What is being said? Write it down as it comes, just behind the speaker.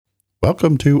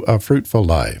Welcome to A Fruitful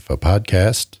Life, a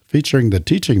podcast featuring the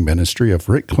teaching ministry of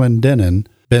Rick Clendenen,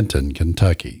 Benton,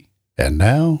 Kentucky. And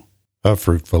now, A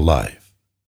Fruitful Life.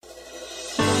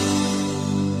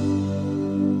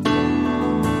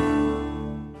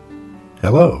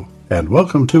 Hello, and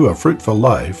welcome to A Fruitful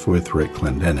Life with Rick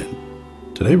Clendenen.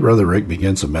 Today, Brother Rick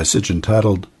begins a message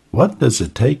entitled, What Does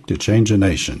It Take to Change a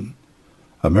Nation?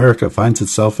 America finds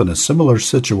itself in a similar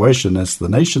situation as the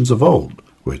nations of old,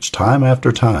 which time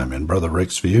after time, in Brother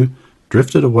Rick's view,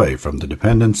 drifted away from the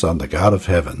dependence on the God of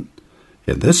heaven.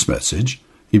 In this message,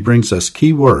 he brings us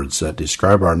key words that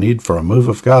describe our need for a move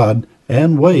of God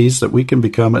and ways that we can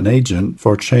become an agent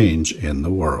for change in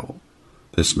the world.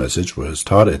 This message was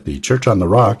taught at the Church on the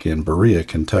Rock in Berea,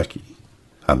 Kentucky.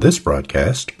 On this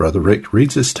broadcast, Brother Rick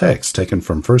reads his text taken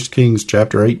from 1 Kings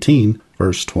chapter 18,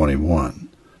 verse 21,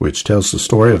 which tells the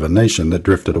story of a nation that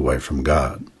drifted away from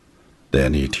God.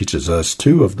 Then he teaches us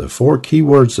two of the four key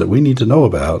words that we need to know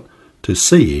about to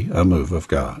see a move of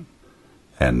God.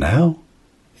 And now,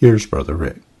 here's Brother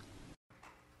Rick.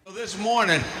 This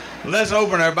morning, let's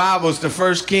open our Bibles to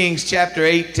 1 Kings chapter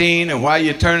 18. And while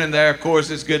you're turning there, of course,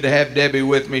 it's good to have Debbie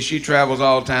with me. She travels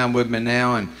all the time with me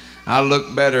now, and I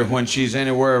look better when she's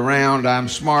anywhere around. I'm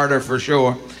smarter for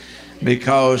sure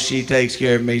because she takes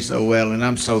care of me so well, and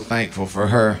I'm so thankful for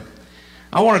her.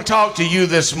 I want to talk to you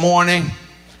this morning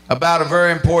about a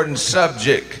very important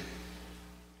subject.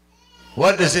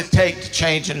 What does it take to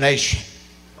change a nation?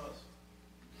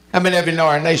 How many of you know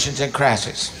our nation's in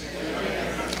crisis?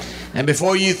 And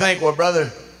before you think, well,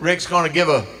 Brother Rick's going to give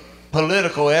a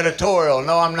political editorial,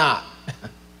 no, I'm not.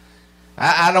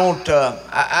 I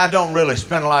don't really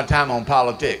spend a lot of time on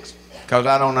politics because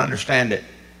I don't understand it,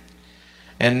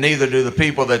 and neither do the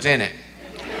people that's in it.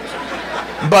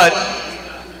 But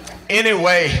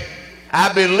anyway,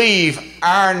 I believe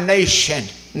our nation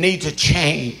needs a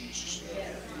change.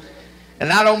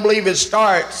 And I don't believe it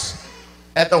starts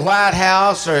at the White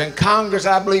House or in Congress.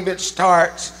 I believe it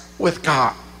starts with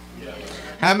God.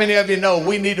 How many of you know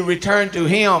we need to return to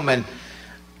Him? And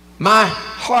my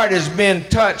heart has been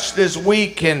touched this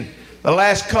week and the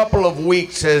last couple of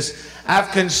weeks as I've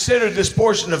considered this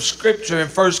portion of Scripture in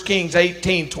 1 Kings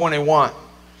 18:21.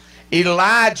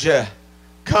 Elijah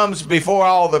comes before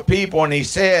all the people and he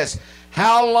says,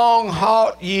 How long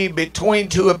halt ye between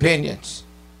two opinions?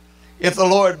 If the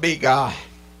Lord be God,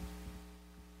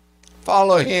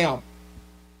 follow Him.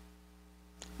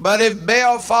 But if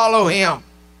Baal, follow him.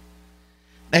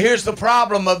 Now here's the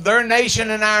problem of their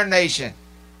nation and our nation.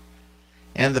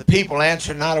 And the people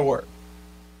answer not a word.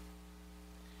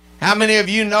 How many of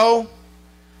you know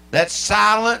that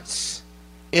silence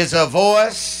is a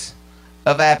voice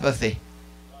of apathy?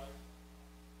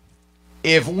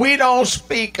 If we don't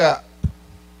speak up,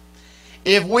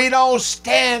 if we don't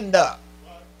stand up,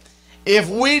 if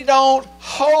we don't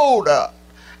hold up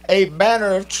a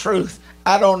banner of truth,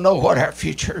 I don't know what our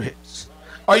future is.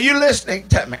 Are you listening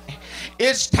to me?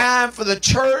 It's time for the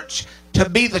church to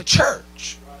be the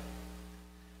church.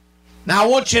 Now I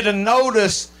want you to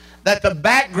notice that the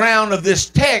background of this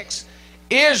text,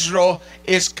 Israel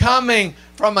is coming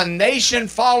from a nation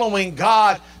following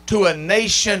God to a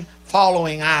nation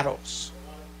following idols.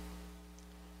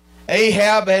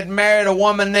 Ahab had married a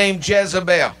woman named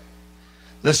Jezebel,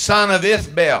 the son of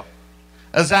Ithbel,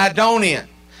 a Zidonian,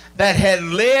 that had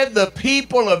led the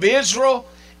people of Israel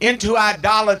into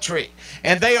idolatry.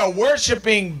 And they are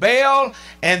worshiping Baal,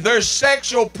 and their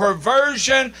sexual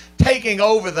perversion taking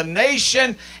over the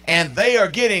nation, and they are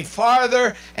getting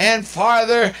farther and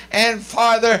farther and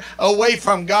farther away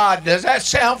from God. Does that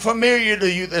sound familiar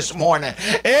to you this morning?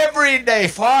 Every day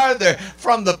farther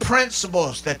from the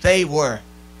principles that they were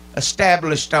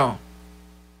established on.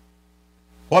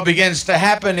 What begins to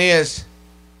happen is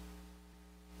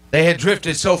they had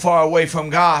drifted so far away from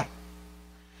God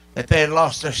that they had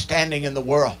lost their standing in the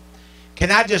world.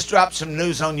 Can I just drop some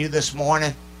news on you this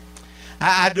morning?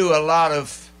 I do a lot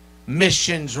of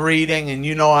missions reading, and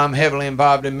you know I'm heavily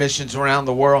involved in missions around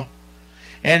the world.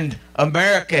 And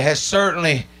America has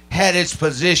certainly had its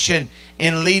position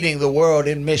in leading the world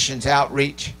in missions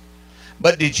outreach.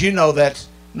 But did you know that's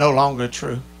no longer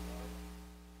true?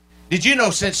 Did you know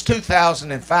since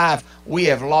 2005 we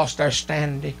have lost our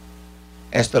standing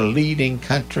as the leading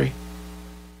country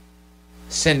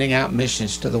sending out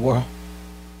missions to the world?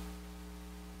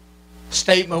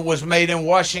 Statement was made in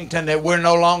Washington that we're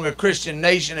no longer a Christian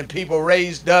nation, and people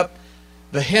raised up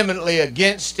vehemently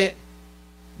against it.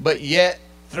 But yet,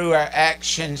 through our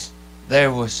actions,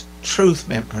 there was truth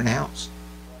being pronounced.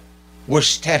 We're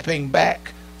stepping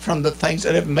back from the things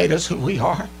that have made us who we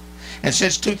are. And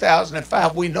since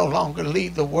 2005, we no longer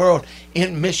lead the world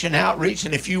in mission outreach.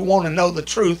 And if you want to know the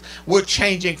truth, we're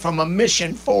changing from a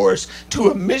mission force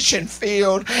to a mission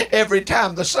field. Every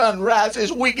time the sun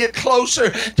rises, we get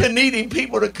closer to needing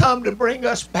people to come to bring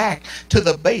us back to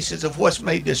the basis of what's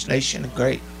made this nation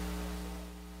great.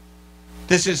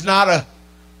 This is not a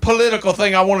political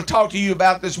thing I want to talk to you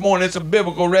about this morning. It's a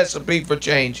biblical recipe for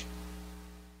change.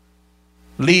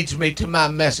 Leads me to my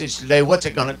message today. What's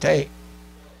it going to take?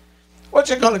 What's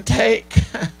it going to take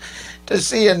to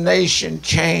see a nation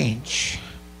change?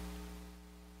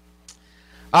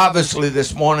 Obviously,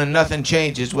 this morning, nothing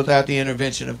changes without the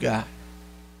intervention of God.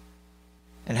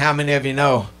 And how many of you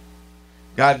know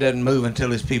God doesn't move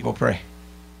until his people pray?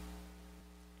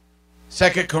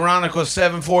 2 Chronicles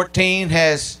 7:14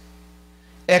 has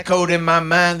echoed in my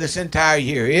mind this entire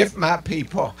year. If my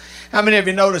people. How many of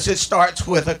you notice it starts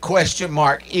with a question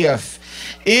mark?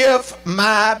 If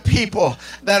my people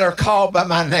that are called by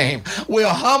my name will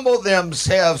humble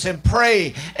themselves and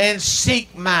pray and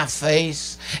seek my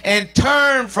face and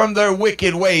turn from their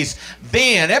wicked ways,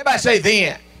 then, everybody say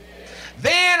then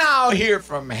I'll hear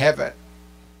from heaven.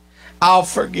 I'll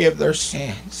forgive their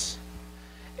sins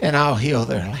and I'll heal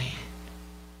their land.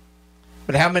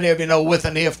 But how many of you know with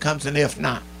an if comes an if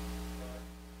not?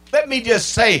 Let me just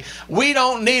say, we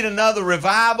don't need another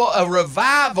revival. A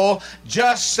revival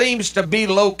just seems to be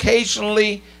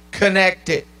locationally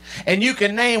connected. And you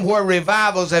can name where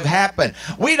revivals have happened.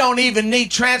 We don't even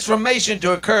need transformation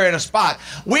to occur in a spot.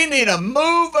 We need a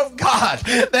move of God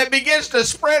that begins to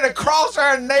spread across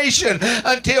our nation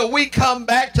until we come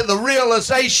back to the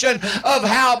realization of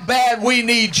how bad we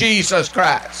need Jesus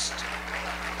Christ.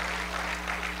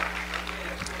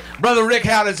 Brother Rick,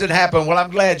 how does it happen? Well,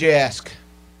 I'm glad you asked.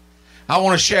 I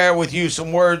want to share with you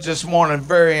some words this morning,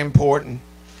 very important.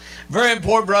 Very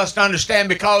important for us to understand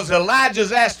because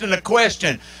Elijah's asking the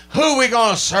question, who are we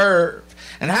going to serve?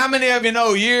 And how many of you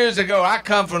know years ago, I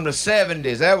come from the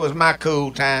 70s. That was my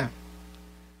cool time.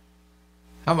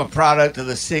 I'm a product of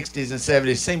the 60s and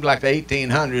 70s. Seemed like the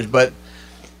 1800s, but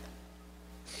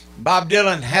Bob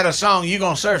Dylan had a song, "You're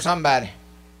going to serve somebody."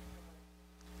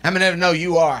 How many of you know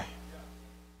you are?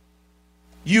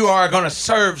 You are going to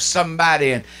serve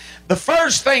somebody. And the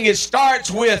first thing it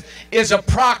starts with is a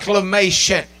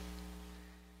proclamation.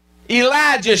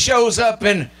 Elijah shows up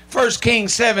in 1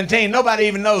 Kings 17. Nobody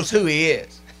even knows who he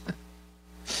is.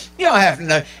 You don't have to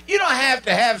know. You don't have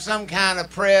to have some kind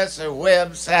of press or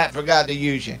website for God to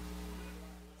use you.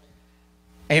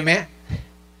 Amen.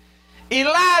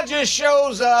 Elijah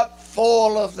shows up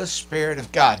full of the Spirit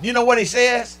of God. You know what he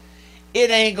says? It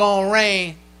ain't going to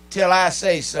rain till I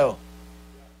say so.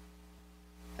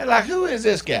 They're like, who is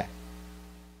this guy?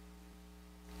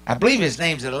 I believe his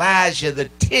name's Elijah the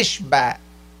Tishbite.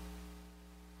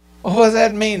 Well, what does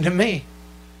that mean to me?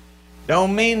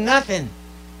 Don't mean nothing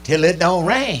till it don't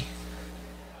rain.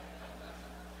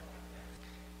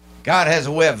 God has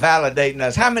a way of validating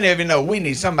us. How many of you know we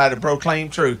need somebody to proclaim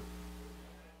truth?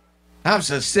 I'm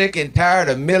so sick and tired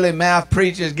of mealy-mouthed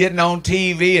preachers getting on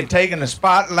TV and taking the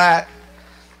spotlight.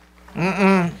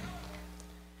 And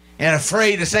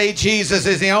afraid to say Jesus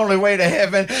is the only way to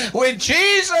heaven when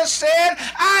Jesus said,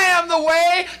 I am the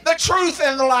way, the truth,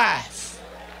 and the life.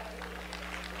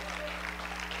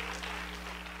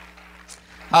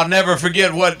 I'll never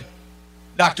forget what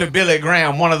Dr. Billy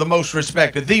Graham, one of the most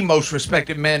respected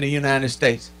man in the United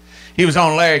States. He was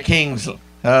on Larry King's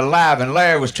Live, and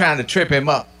Larry was trying to trip him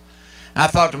up. I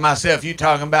thought to myself, you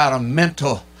talking about a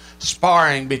mental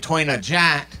sparring between a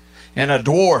giant and a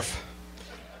dwarf.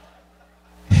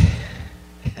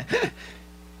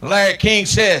 Larry King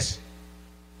says,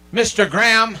 Mr.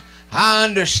 Graham, I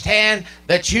understand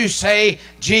that you say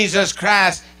Jesus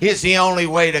Christ is the only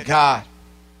way to God.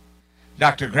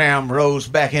 Dr. Graham rose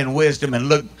back in wisdom and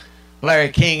looked Larry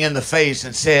King in the face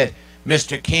and said,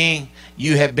 Mr. King,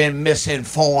 you have been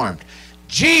misinformed.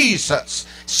 Jesus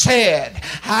said,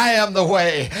 I am the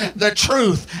way, the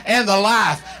truth, and the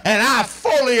life, and I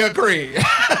fully agree.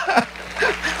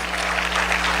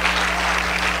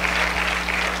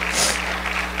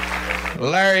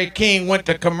 Larry King went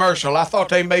to commercial. I thought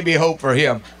there may be hope for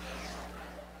him.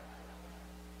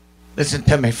 Listen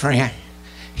to me, friend.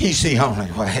 He's the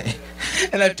only way.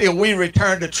 And until we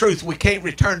return to truth, we can't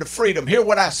return to freedom. Hear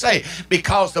what I say.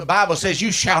 Because the Bible says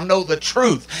you shall know the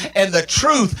truth, and the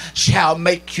truth shall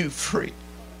make you free.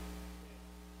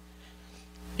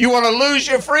 You want to lose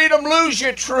your freedom? Lose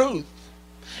your truth.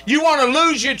 You want to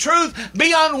lose your truth?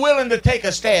 Be unwilling to take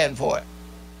a stand for it.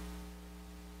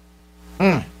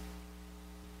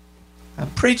 I'm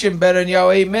preaching better than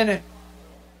y'all, amen it.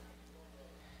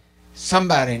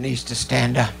 Somebody needs to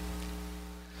stand up.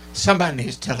 Somebody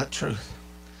needs to tell the truth.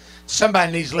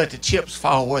 Somebody needs to let the chips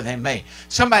fall where they may.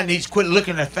 Somebody needs to quit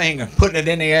looking at a thing and putting it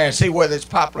in the air and see whether it's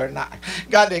popular or not.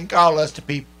 God didn't call us to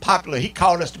be popular. He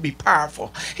called us to be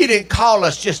powerful. He didn't call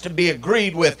us just to be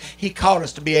agreed with. He called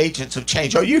us to be agents of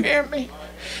change. Are you hearing me?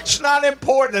 It's not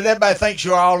important that everybody thinks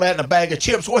you're all that in a bag of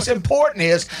chips. What's important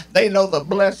is they know the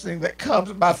blessing that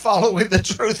comes by following the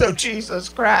truth of Jesus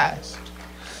Christ.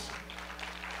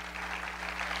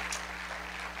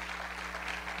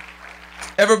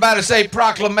 Everybody say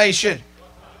proclamation.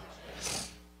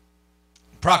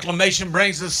 Proclamation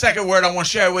brings the second word I want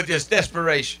to share with you is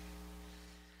desperation.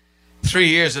 3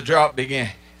 years of drought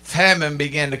began. Famine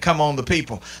began to come on the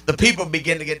people. The people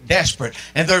began to get desperate,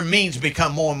 and their means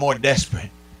become more and more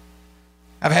desperate.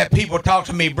 I've had people talk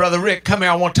to me, Brother Rick, come here,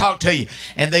 I want to talk to you.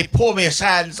 And they pull me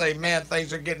aside and say, man,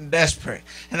 things are getting desperate.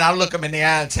 And I look them in the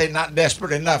eye and say, not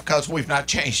desperate enough because we've not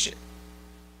changed it.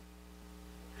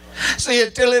 See,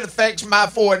 until it affects my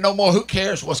four no more, who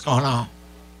cares what's going on?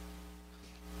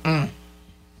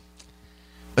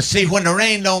 But see, when the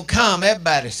rain don't come,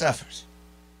 everybody suffers.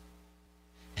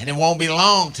 And it won't be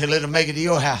long till it'll make it to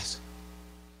your house.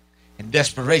 And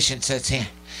desperation sets in.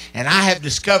 And I have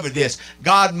discovered this.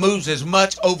 God moves as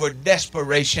much over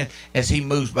desperation as he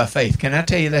moves by faith. Can I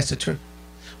tell you that's the truth?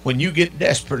 When you get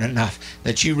desperate enough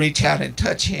that you reach out and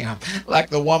touch him, like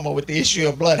the woman with the issue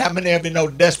of blood, how many of you know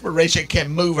desperation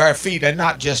can move our feet and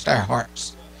not just our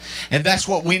hearts? And that's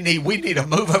what we need. We need a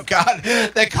move of God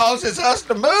that causes us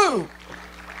to move.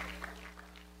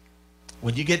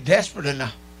 When you get desperate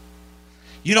enough,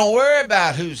 you don't worry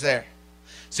about who's there.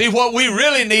 See, what we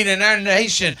really need in our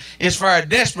nation is for our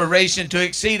desperation to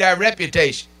exceed our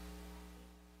reputation.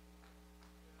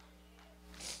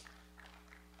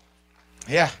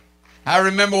 Yeah, I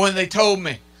remember when they told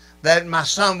me that my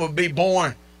son would be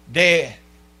born dead.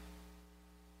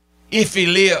 If he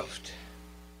lived,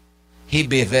 he'd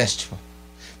be a vegetable.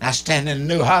 I stand in a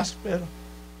new hospital.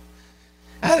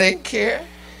 I didn't care.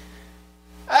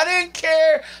 I didn't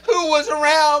care who was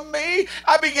around me.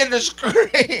 I began to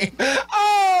scream,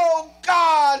 oh,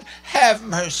 God, have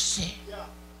mercy.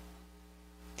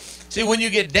 See, when you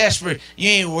get desperate, you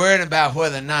ain't worried about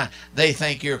whether or not they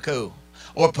think you're cool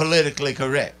or politically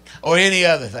correct or any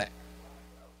other thing.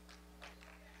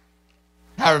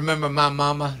 I remember my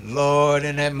mama, Lord,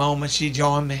 in that moment she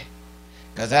joined me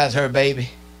because I was her baby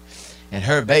and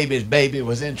her baby's baby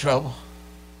was in trouble.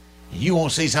 And you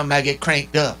won't see somebody get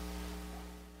cranked up.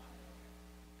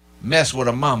 Mess with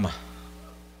a mama.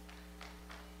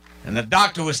 And the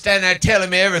doctor was standing there telling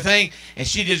me everything, and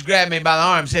she just grabbed me by the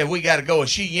arm and said, we got to go. And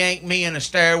she yanked me in the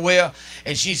stairwell,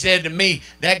 and she said to me,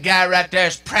 that guy right there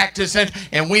is practicing,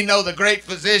 and we know the great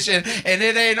physician, and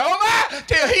it ain't over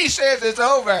till he says it's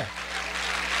over.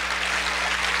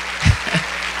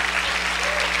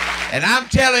 And I'm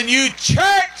telling you,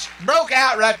 church broke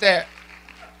out right there.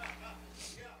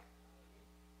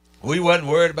 We wasn't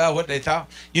worried about what they thought.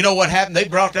 You know what happened? They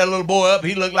brought that little boy up.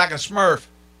 He looked like a Smurf.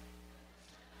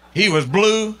 He was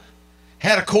blue,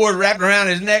 had a cord wrapped around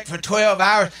his neck for 12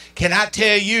 hours. Can I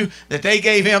tell you that they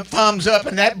gave him thumbs up,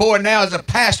 and that boy now is a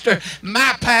pastor,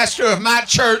 my pastor of my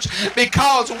church,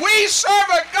 because we serve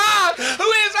a God who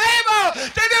is able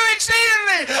to do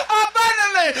exceedingly,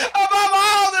 abundantly, above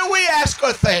all that we ask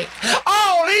or think.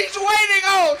 All he's waiting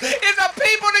on is a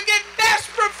people to get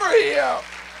desperate for him.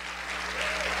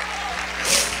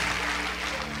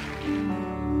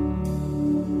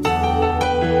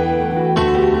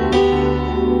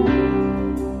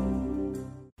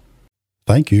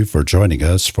 Thank you for joining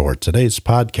us for today's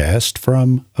podcast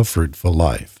from A Fruitful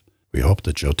Life. We hope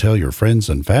that you'll tell your friends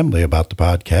and family about the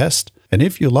podcast. And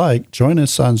if you like, join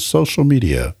us on social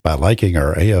media by liking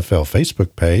our AFL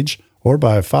Facebook page or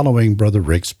by following Brother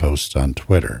Rick's posts on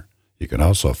Twitter. You can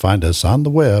also find us on the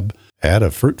web at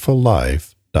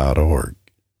afruitfullife.org.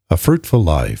 A Fruitful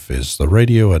Life is the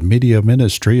radio and media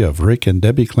ministry of Rick and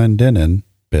Debbie Clendenen,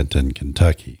 Benton,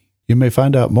 Kentucky. You may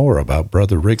find out more about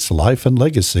Brother Rick's life and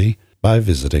legacy by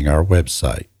visiting our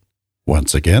website.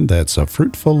 Once again, that's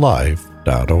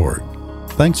afruitfullife.org.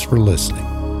 Thanks for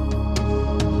listening.